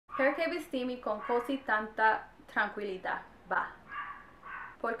Perché vestirmi con così tanta tranquillità? Va.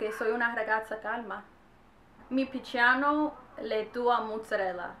 Perché soy una ragazza calma. Mi piacciono le tue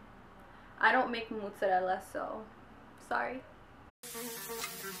mozzarella. I don't make mozzarella, so sorry.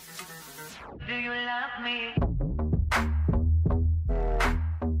 Do you love me?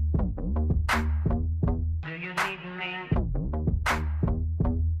 Do you need me?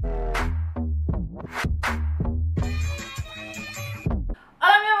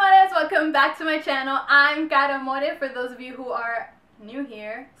 Hola mi amores, welcome back to my channel. I'm Nikon D5100 for those of you who are new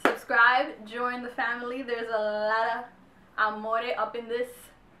here. Subscribe, join the family. There's a lot of amore up in this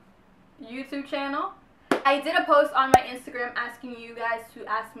YouTube channel. I did a post on my Instagram asking you guys to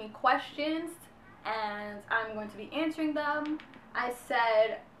ask me questions and I'm going to be answering them. I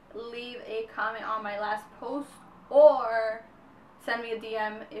said leave a comment on my last post or send me a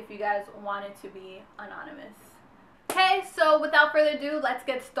DM if you guys wanted to be anonymous. Okay, so without further ado, let's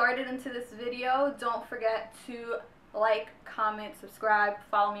get started into this video. Don't forget to like, comment, subscribe,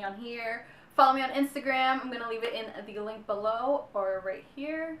 follow me on here. Follow me on Instagram. I'm going to leave it in the link below or right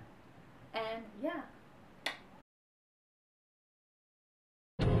here. And yeah.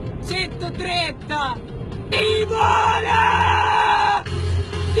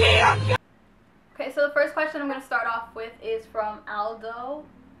 Okay, so the first question I'm going to start off with is from Aldo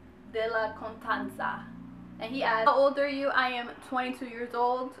de la Contanza. And he asked, how old are you? I am 22 years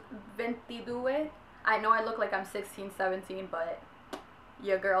old, 22. I know I look like I'm 16, 17, but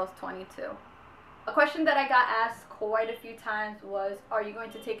your girl's 22. A question that I got asked quite a few times was, are you going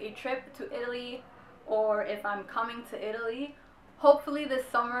to take a trip to Italy, or if I'm coming to Italy? Hopefully this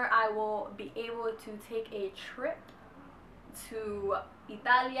summer I will be able to take a trip to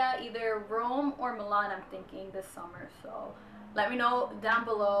Italia, either Rome or Milan, I'm thinking this summer. So let me know down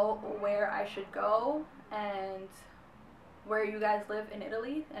below where I should go and where you guys live in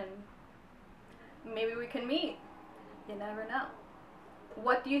Italy, and maybe we can meet. You never know.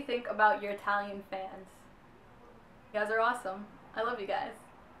 What do you think about your Italian fans? You guys are awesome. I love you guys.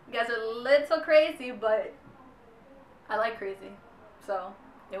 You guys are a little crazy, but I like crazy. So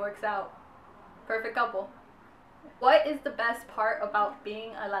it works out. Perfect couple. What is the best part about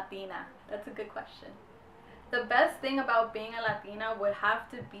being a Latina? That's a good question. The best thing about being a Latina would have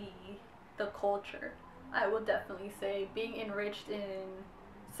to be the culture. I will definitely say being enriched in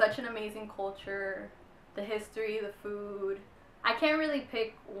such an amazing culture, the history, the food. I can't really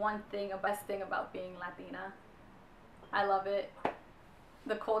pick one thing, a best thing about being Latina. I love it.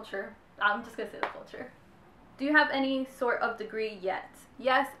 The culture. I'm just gonna say the culture. Do you have any sort of degree yet?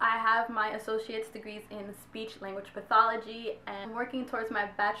 Yes, I have my associate's degrees in speech language pathology and working towards my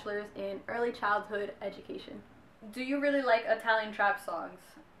bachelor's in early childhood education. Do you really like Italian trap songs?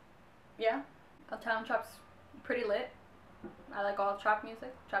 Yeah, Italian trap's pretty lit. I like all trap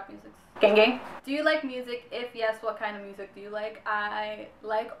music. Trap music's gang gang. Do you like music? If yes, what kind of music do you like? I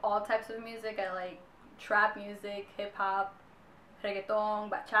like all types of music. I like trap music, hip hop, reggaeton,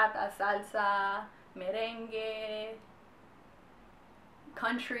 bachata, salsa, merengue,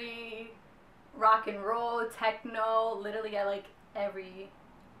 country, rock and roll, techno. Literally, I like every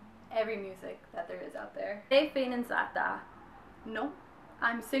music that there is out there. Sei fidanzata? No,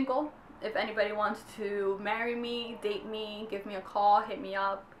 I'm single. If anybody wants to marry me, date me, give me a call, hit me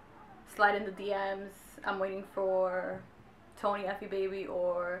up, slide in the DMs. I'm waiting for Tony Effie Baby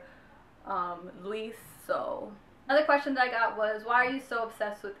or Luis. So another question that I got was, why are you so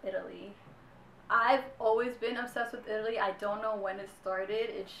obsessed with Italy? I've always been obsessed with Italy. I don't know when it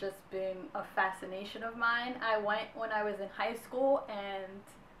started. It's just been a fascination of mine. I went when I was in high school, and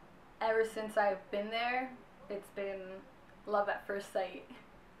ever since I've been there, it's been love at first sight.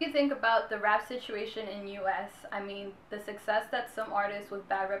 What do you think about the rap situation in US? I mean, the success that some artists with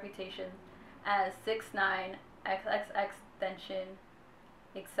bad reputation as 6ix9ine, XXXTentacion,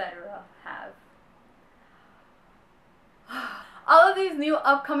 etc. have. All of these new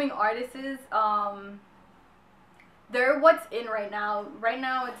upcoming artists, they're what's in right now. Right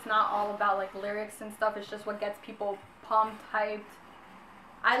now it's not all about like lyrics and stuff, it's just what gets people pumped, hyped.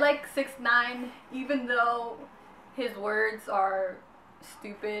 I like 6ix9ine even though his words are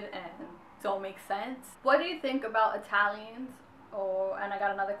stupid and don't make sense. What do you think about Italians? Oh, and I got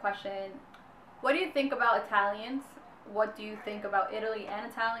another question. What do you think about Italians? What do you think about Italy and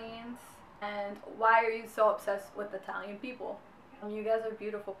Italians? And why are you so obsessed with Italian people? You guys are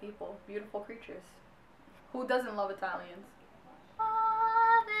beautiful people, beautiful creatures. Who doesn't love Italians?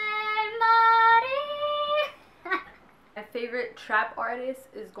 My favorite trap artist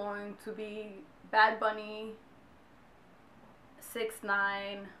is going to be Bad Bunny,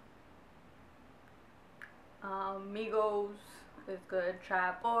 6ix9ine, Migos, is good.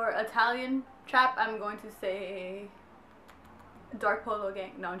 Trap. For Italian trap, I'm going to say Dark Polo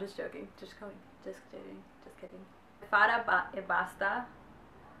Gang. No, I'm just joking. Just kidding. Just kidding. Fara e Basta,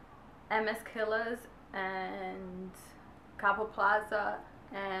 MS Killers, and Capo Plaza,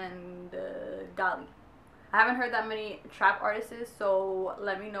 and Gali. I haven't heard that many trap artists, so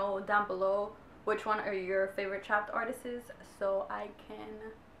let me know down below which one are your favorite trap artists so I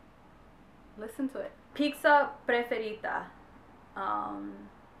can listen to it. Pizza preferita.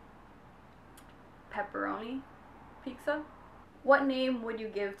 Pepperoni pizza. What name would you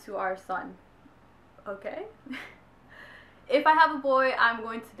give to our son? Okay. If I have a boy, I'm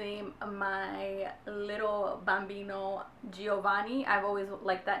going to name my little bambino Giovanni. I've always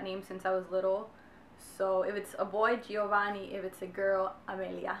liked that name since I was little. So if it's a boy, Giovanni. If it's a girl,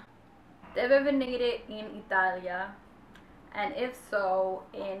 Amelia. Deve venire in Italia, and if so,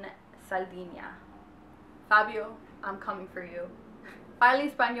 in Sardinia. Fabio, I'm coming for you. Parli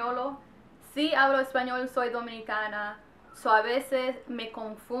españolo. Sí, hablo español, soy dominicana. So a veces me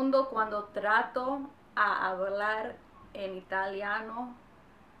confundo cuando trato a hablar en italiano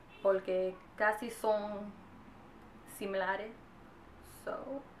porque casi son similares.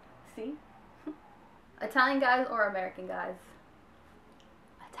 So, sí. Italian guys or American guys?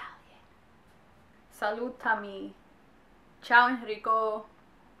 Italian. Salutami. Ciao Enrico.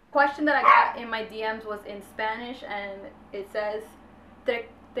 Question that I got in my DMs was in Spanish, and it says, ¿Te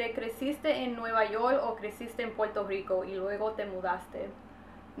creciste en Nueva York o creciste en Puerto Rico y luego te mudaste?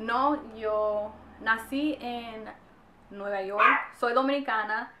 No, yo nací en Nueva York. Soy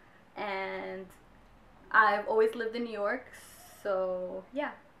dominicana, and I've always lived in New York. So,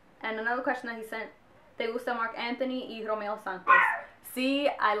 yeah. And another question that he sent, ¿Te gusta Marc Anthony y Romeo Santos? Sí,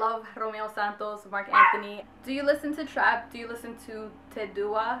 I love Romeo Santos, Marc Anthony. Do you listen to trap? Do you listen to Te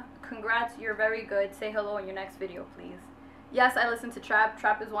Dua? Congrats, you're very good. Say hello in your next video, please. Yes, I listen to trap.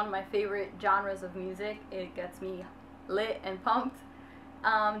 Trap is one of my favorite genres of music. It gets me lit and pumped.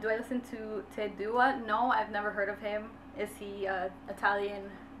 Do I listen to Te Dua? No, I've never heard of him. Is he an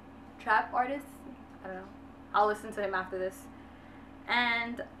Italian trap artist? I don't know. I'll listen to him after this.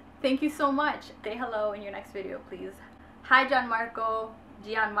 And thank you so much. Say hello in your next video, please. Hi, Gianmarco.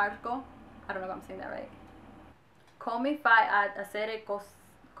 I don't know if I'm saying that right. Come fai ad essere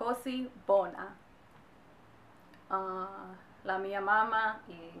così buona? La mia mamma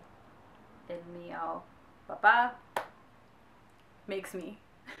y el mio papá makes me.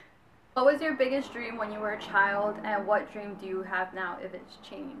 What was your biggest dream when you were a child, and what dream do you have now if it's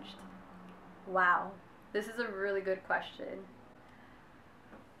changed? Wow, this is a really good question.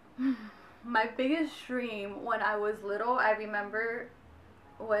 My biggest dream when I was little, I remember,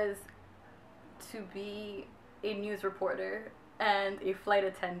 was to be a news reporter and a flight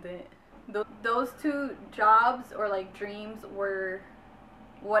attendant. Those two jobs or like dreams were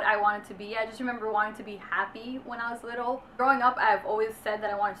what I wanted to be. I just remember wanting to be happy when I was little. Growing up, I've always said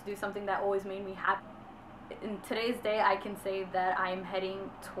that I wanted to do something that always made me happy. In today's day, I can say that I am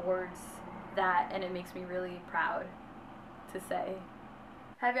heading towards that, and it makes me really proud to say.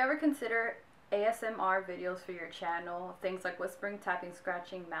 Have you ever considered ASMR videos for your channel? Things like whispering, tapping,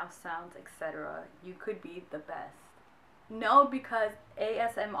 scratching, mouse sounds, etc. You could be the best. No, because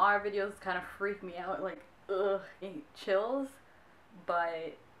ASMR videos kind of freak me out, like, ugh, chills.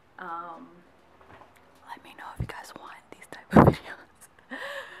 But, let me know if you guys want these type of videos.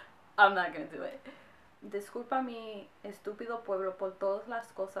 I'm not gonna do it. Disculpa mi estúpido pueblo por todas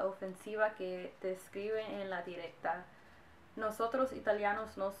las cosas ofensivas que te escriben en la directa. Nosotros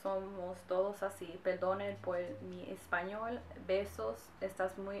italianos no somos todos así. Perdonen por mi español. Besos.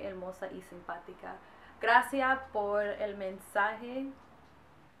 Estás muy hermosa y simpática. Gracias por el mensaje.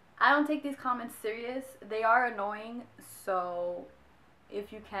 I don't take these comments serious. They are annoying, so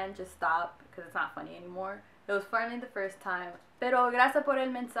if you can, just stop, because it's not funny anymore. It was funny the first time. Pero gracias por el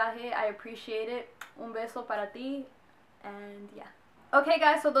mensaje. I appreciate it. Un beso para ti. And yeah. Okay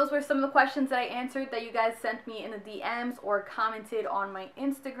guys, so those were some of the questions that I answered that you guys sent me in the DMs or commented on my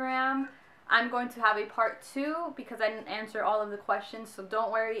Instagram. I'm going to have a part 2 because I didn't answer all of the questions, so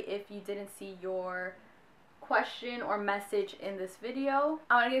don't worry if you didn't see your question or message in this video.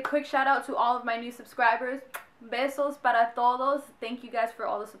 I want to give a quick shout out to all of my new subscribers. Besos para todos. Thank you guys for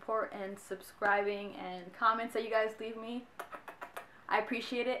all the support and subscribing and comments that you guys leave me. I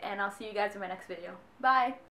appreciate it, and I'll see you guys in my next video. Bye!